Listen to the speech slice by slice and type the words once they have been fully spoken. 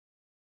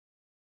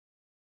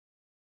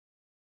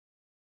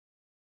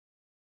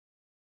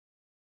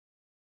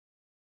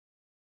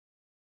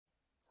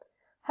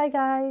Hi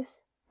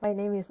guys, my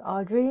name is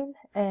Audreen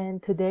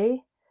and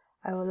today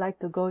I would like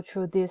to go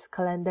through this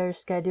calendar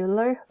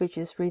scheduler which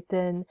is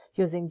written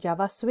using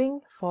Java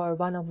Swing for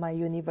one of my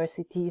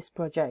university's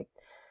project.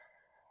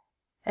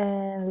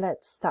 And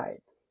let's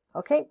start.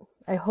 Okay,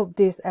 I hope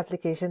this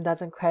application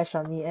doesn't crash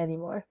on me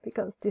anymore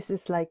because this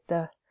is like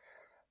the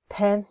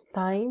 10th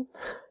time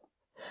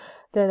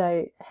that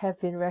I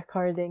have been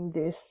recording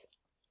this.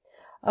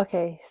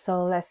 Okay,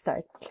 so let's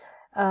start.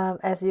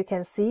 As you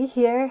can see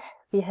here,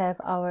 we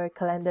have our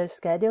calendar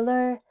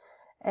scheduler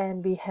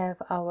and we have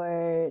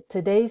our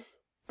today's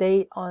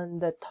date on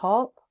the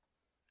top,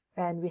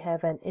 and we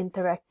have an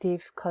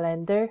interactive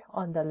calendar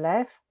on the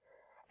left.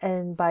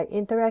 And by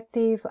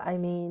interactive, I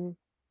mean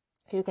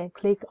you can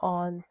click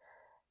on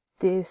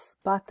these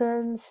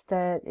buttons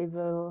that it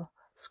will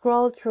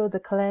scroll through the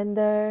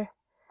calendar,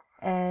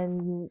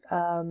 and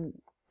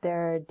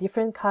there are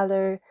different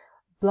color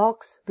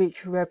blocks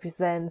which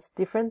represents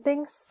different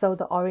things. So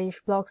the orange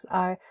blocks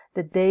are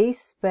the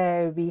days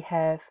where we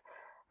have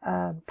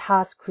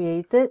tasks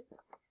created.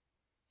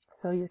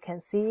 So you can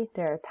see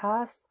there are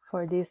tasks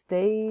for these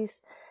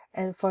days,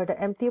 and for the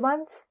empty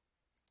ones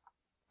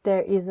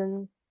there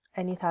isn't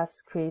any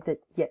tasks created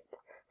yet.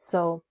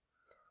 So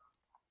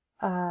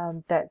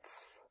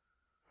that's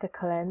the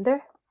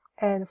calendar.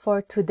 And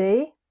for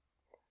today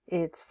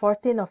it's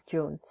 14th of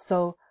June.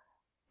 So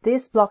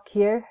this block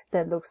here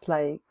that looks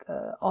like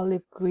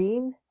olive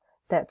green,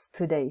 that's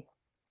today.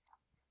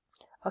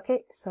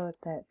 Okay, so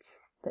that's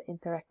the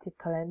interactive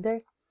calendar.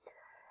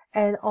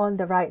 And on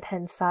the right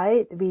hand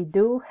side, we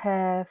do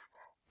have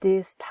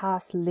this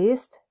task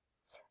list.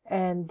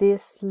 And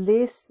this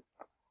list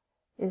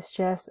is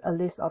just a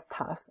list of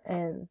tasks.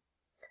 And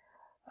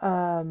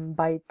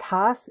by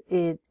task,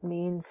 it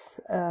means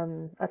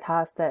a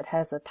task that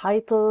has a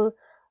title,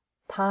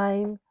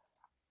 time,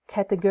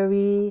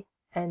 category,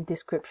 and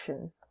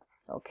description.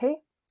 Okay,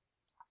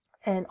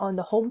 and on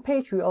the home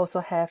page we also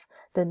have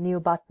the new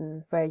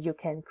button where you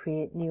can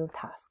create new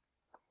tasks.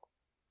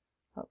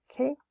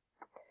 Okay,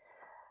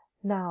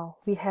 now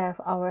we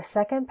have our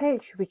second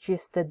page, which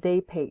is the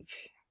day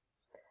page.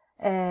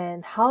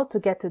 And how to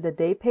get to the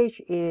day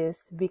page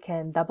is we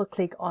can double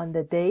click on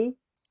the day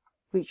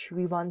which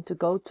we want to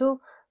go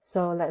to.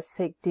 So let's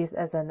take this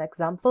as an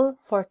example.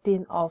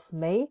 14th of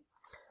May,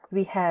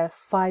 we have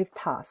 5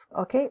 tasks.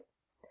 Okay,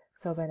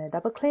 so when I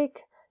double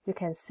click, you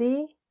can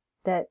see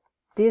that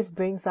this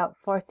brings up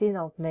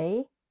 14th of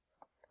May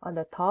on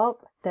the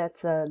top.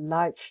 That's a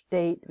large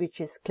date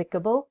which is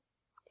clickable.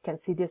 You can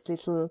see this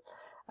little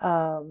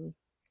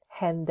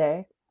hand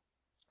there.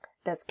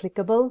 That's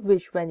clickable,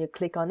 which when you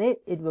click on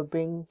it, it will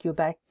bring you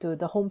back to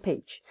the home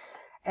page.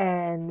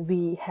 And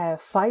we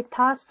have 5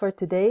 tasks for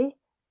today.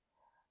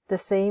 The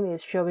same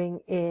is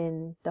showing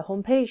in the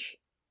home page.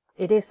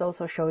 It is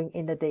also showing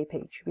in the day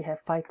page. We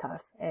have 5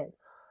 tasks, and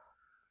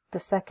the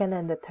second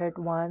and the third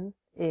one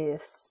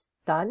is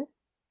done.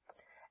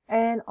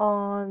 And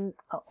on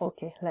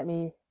okay, let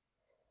me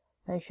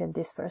mention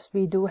this first.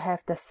 We do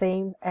have the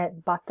same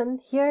add button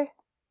here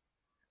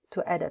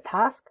to add a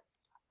task,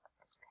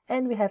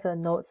 and we have a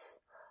notes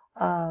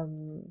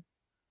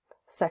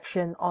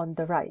section on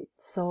the right.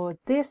 So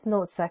this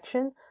notes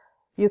section,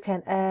 you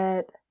can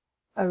add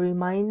a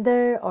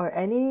reminder or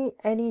any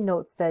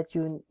notes that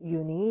you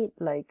need,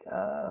 like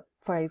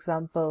for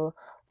example,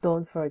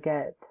 don't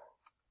forget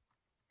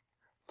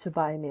to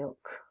buy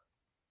milk.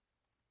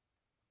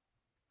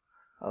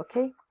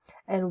 Okay,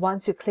 and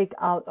once you click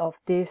out of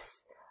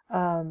this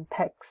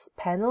text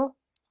panel,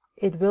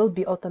 it will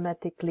be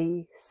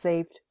automatically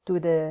saved to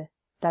the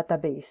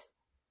database.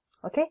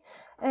 Okay,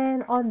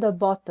 and on the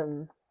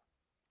bottom,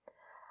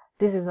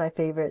 this is my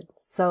favorite.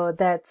 So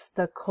that's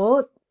the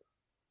code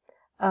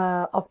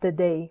of the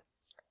day,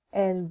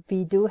 and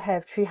we do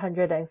have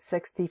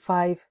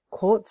 365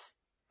 codes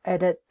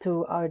added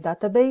to our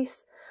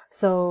database,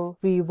 so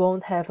we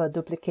won't have a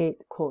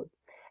duplicate code.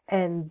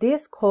 And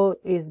this code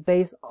is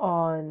based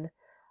on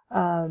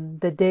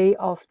the day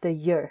of the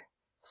year.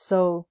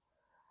 So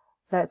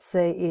let's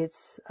say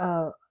it's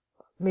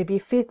maybe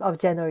 5th of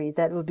January.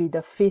 That will be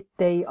the 5th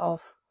day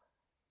of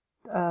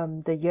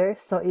the year.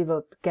 So it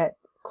will get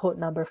code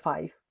number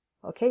 5.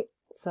 Okay,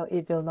 so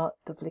it will not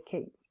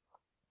duplicate.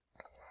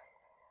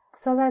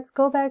 So let's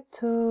go back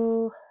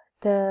to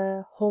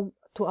the home,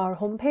 to our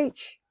home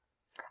page.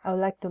 I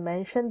would like to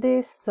mention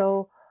this.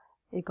 So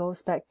it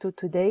goes back to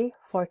today,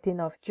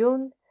 14th of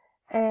June.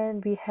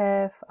 And we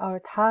have our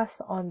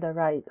tasks on the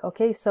right.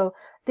 Okay, so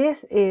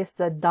this is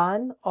the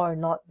done or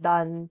not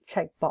done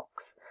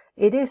checkbox.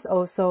 It is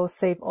also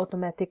saved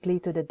automatically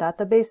to the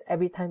database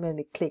every time when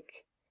we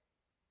click,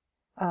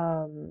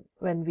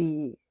 when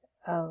we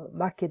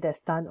mark it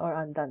as done or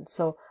undone.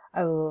 So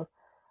I will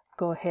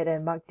go ahead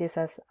and mark this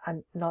as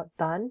not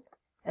done,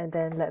 and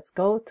then let's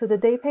go to the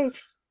day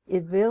page.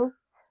 It will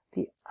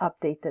be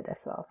updated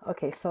as well.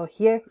 Okay, so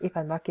here if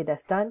I mark it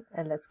as done,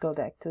 and let's go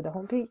back to the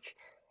home page,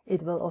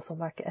 it will also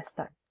mark it as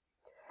done.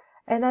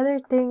 Another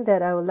thing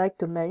that I would like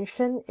to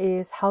mention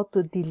is how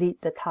to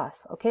delete the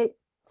task. Okay,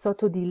 so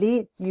to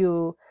delete,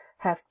 you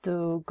have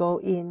to go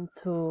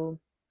into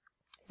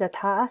the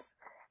task,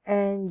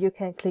 and you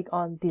can click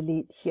on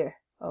delete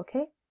here.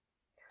 Okay,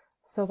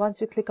 so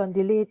once you click on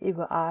delete, it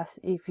will ask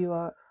if you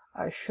are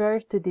sure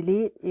to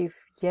delete. If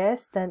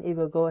yes, then it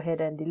will go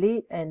ahead and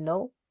delete, and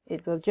no,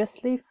 it will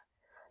just leave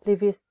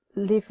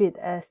it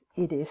as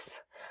it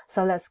is.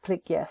 So let's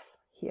click yes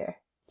here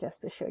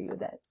just to show you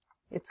that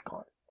it's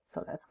gone.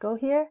 So let's go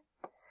here.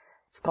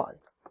 It's gone.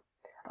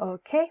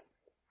 Okay,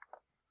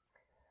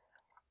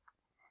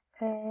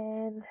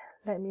 and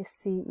let me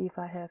see if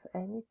I have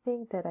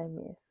anything that I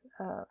missed.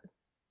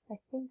 I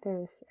think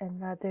there's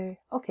another,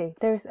 okay,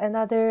 there's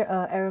another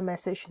error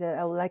message that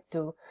I would like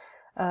to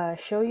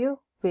show you,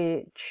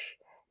 which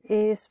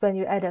is when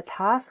you add a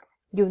task,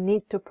 you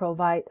need to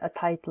provide a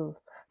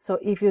title. So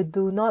if you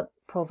do not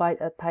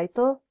provide a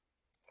title,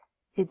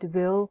 it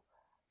will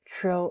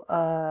throw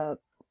a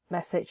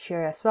message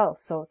here as well.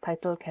 So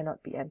title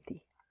cannot be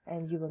empty,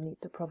 and you will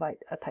need to provide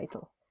a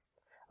title.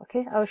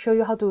 Okay, I'll show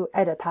you how to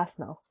add a task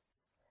now.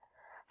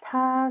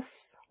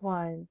 Task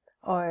 1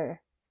 or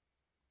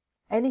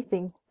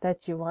anything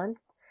that you want,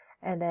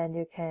 and then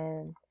you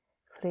can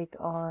click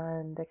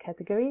on the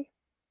category.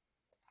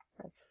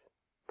 Let's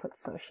put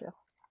social,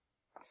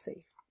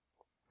 save.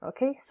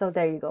 Okay, so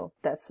there you go.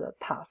 That's a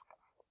task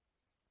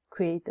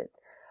created.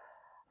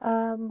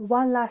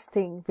 One last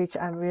thing which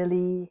I'm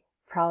really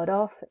proud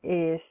of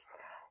is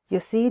you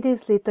see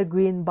these little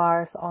green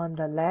bars on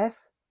the left.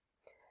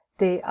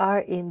 They are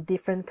in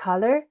different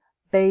color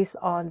based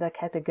on the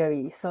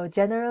category. So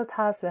general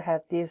tasks will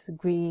have this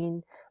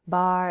green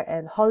bar,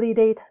 and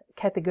holiday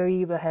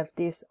category will have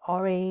this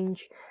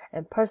orange,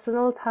 and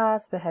personal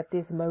tasks will have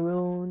this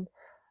maroon.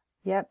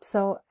 Yep,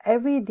 so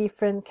every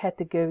different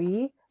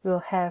category will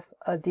have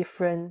a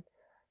different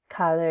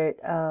colored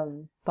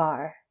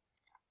bar.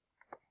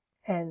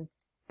 And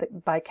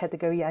by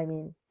category, I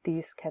mean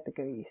these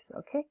categories.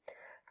 Okay,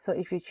 so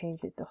if you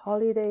change it to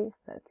holiday,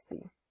 let's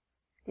see,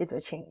 it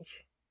will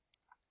change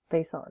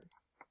based on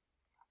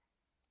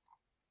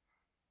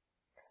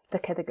the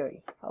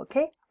category.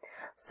 Okay,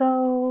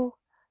 so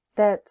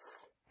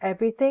that's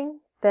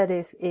everything that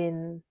is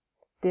in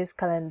this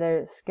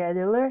calendar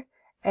scheduler.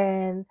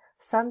 And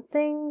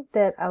something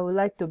that I would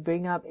like to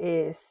bring up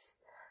is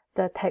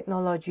the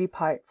technology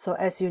part. So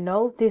as you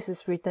know, this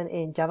is written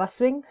in Java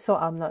Swing, so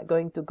I'm not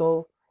going to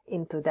go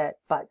into that,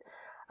 but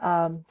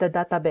the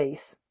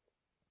database.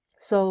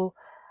 So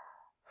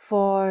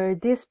for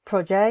this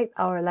project,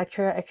 our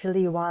lecturer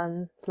actually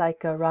wants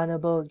like a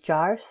runnable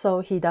jar, so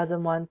he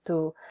doesn't want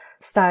to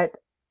start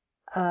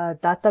a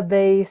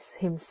database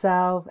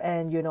himself,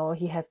 and you know,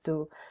 he have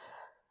to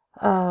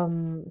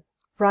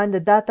run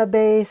the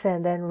database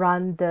and then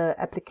run the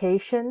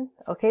application.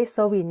 Okay,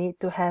 so we need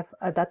to have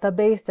a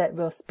database that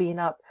will spin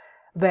up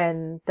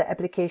when the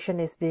application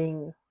is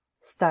being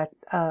started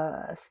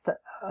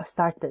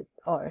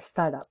or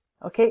start up.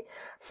 Okay,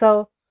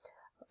 so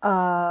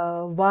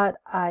what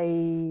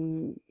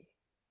I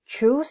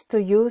choose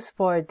to use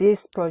for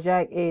this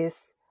project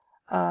is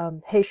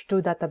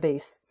H2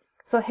 database.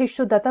 So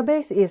H2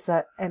 database is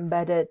an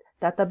embedded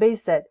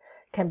database that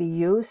can be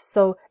used,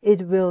 so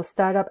it will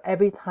start up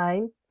every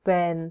time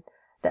when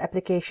the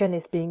application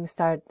is being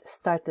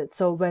started.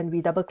 So when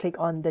we double click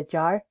on the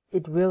jar,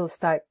 it will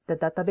start the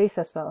database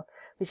as well,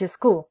 which is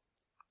cool.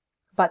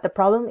 But the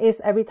problem is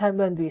every time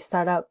when we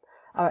start up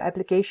our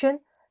application,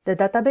 the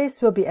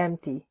database will be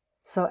empty.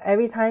 So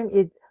every time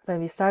when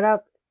we start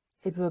up,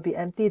 it will be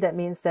empty. That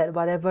means that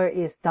whatever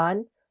is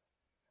done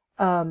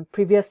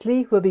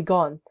previously will be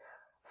gone.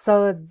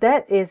 So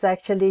that is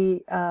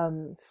actually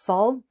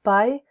solved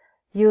by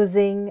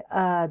using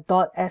a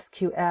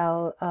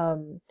 .sql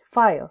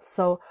file.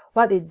 So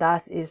what it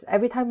does is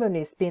every time when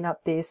we spin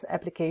up this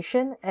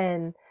application,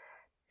 and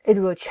it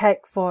will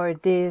check for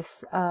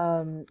this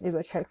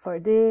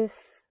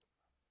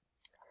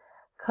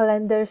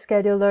calendar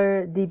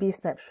scheduler DB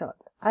snapshot.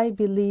 I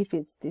believe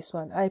it's this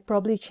one. I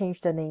probably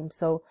changed the name,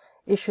 so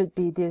it should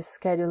be this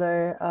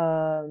scheduler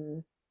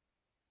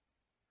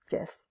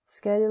yes,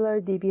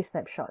 scheduler DB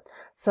snapshot.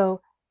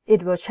 So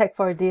it will check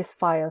for this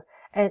file,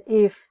 and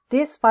if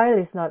this file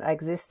is not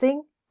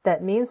existing,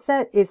 that means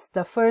that it's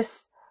the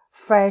first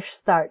fresh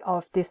start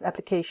of this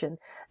application.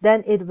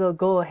 Then it will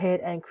go ahead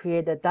and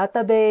create a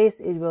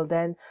database. It will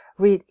then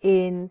read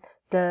in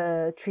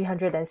the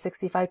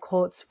 365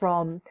 codes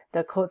from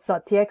the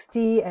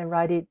codes.txt and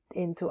write it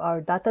into our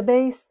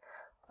database,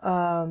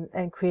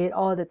 and create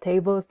all the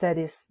tables that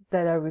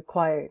are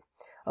required.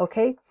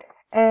 Okay,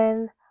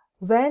 and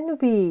when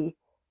we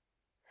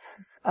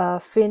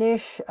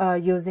finish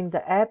using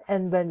the app,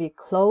 and when we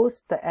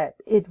close the app,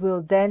 it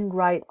will then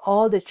write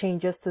all the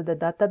changes to the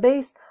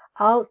database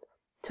out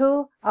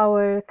to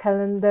our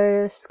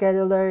calendar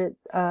scheduler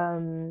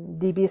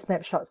DB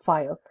snapshot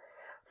file.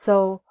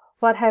 So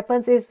what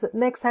happens is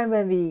next time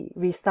when we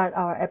restart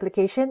our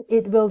application,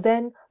 it will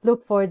then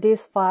look for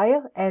this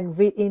file and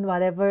read in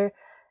whatever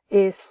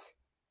is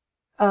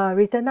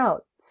written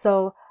out.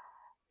 So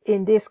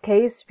in this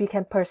case, we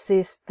can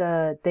persist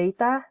the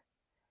data,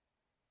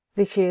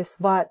 which is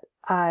what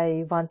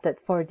I wanted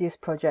for this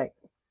project.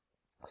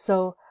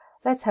 So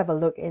let's have a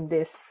look in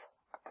this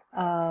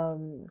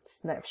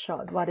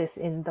snapshot, what is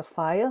in the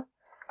file.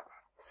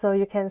 So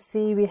you can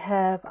see we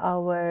have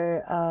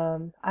our,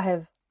 I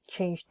have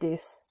changed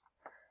this,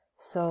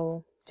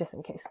 so just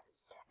in case.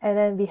 And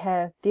then we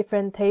have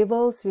different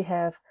tables. We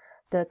have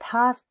the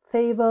task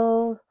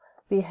table.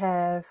 We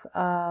have,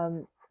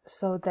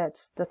 so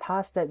that's the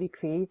task that we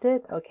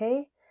created,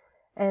 okay?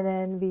 And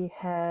then we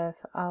have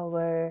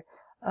our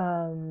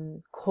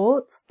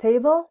codes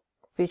table,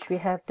 which we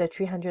have the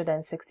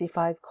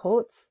 365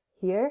 codes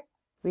here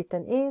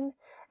written in.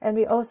 And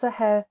we also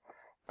have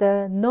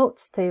the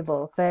notes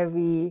table where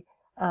we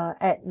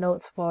add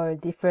notes for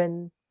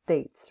different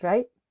dates,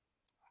 right?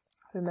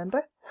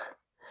 Remember?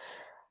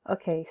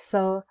 Okay,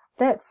 so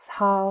that's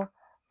how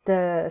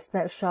the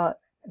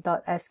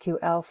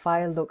snapshot.sql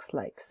file looks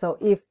like. So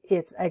if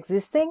it's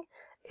existing,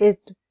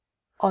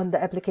 on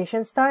the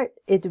application start,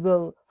 it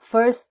will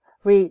first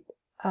create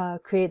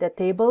the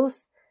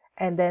tables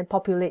and then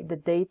populate the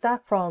data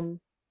from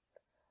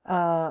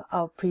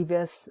our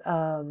previous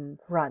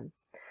run.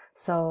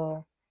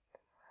 So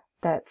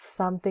that's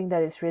something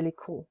that is really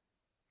cool.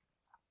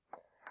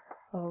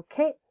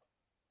 Okay,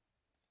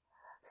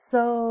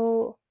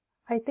 so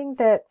I think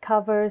that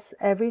covers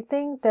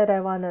everything that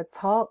I want to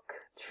talk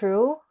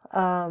through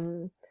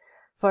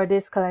for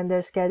this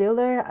calendar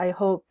scheduler. I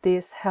hope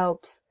this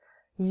helps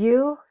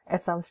you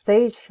at some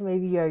stage.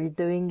 Maybe you're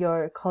doing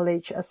your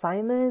college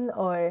assignment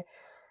or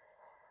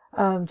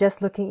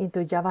just looking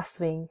into Java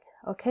Swing.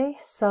 Okay,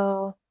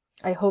 so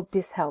I hope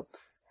this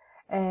helps.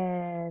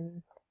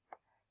 And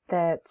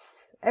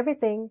that's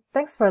everything.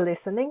 Thanks for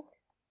listening.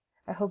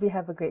 I hope you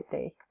have a great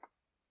day.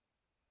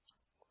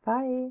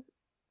 Bye.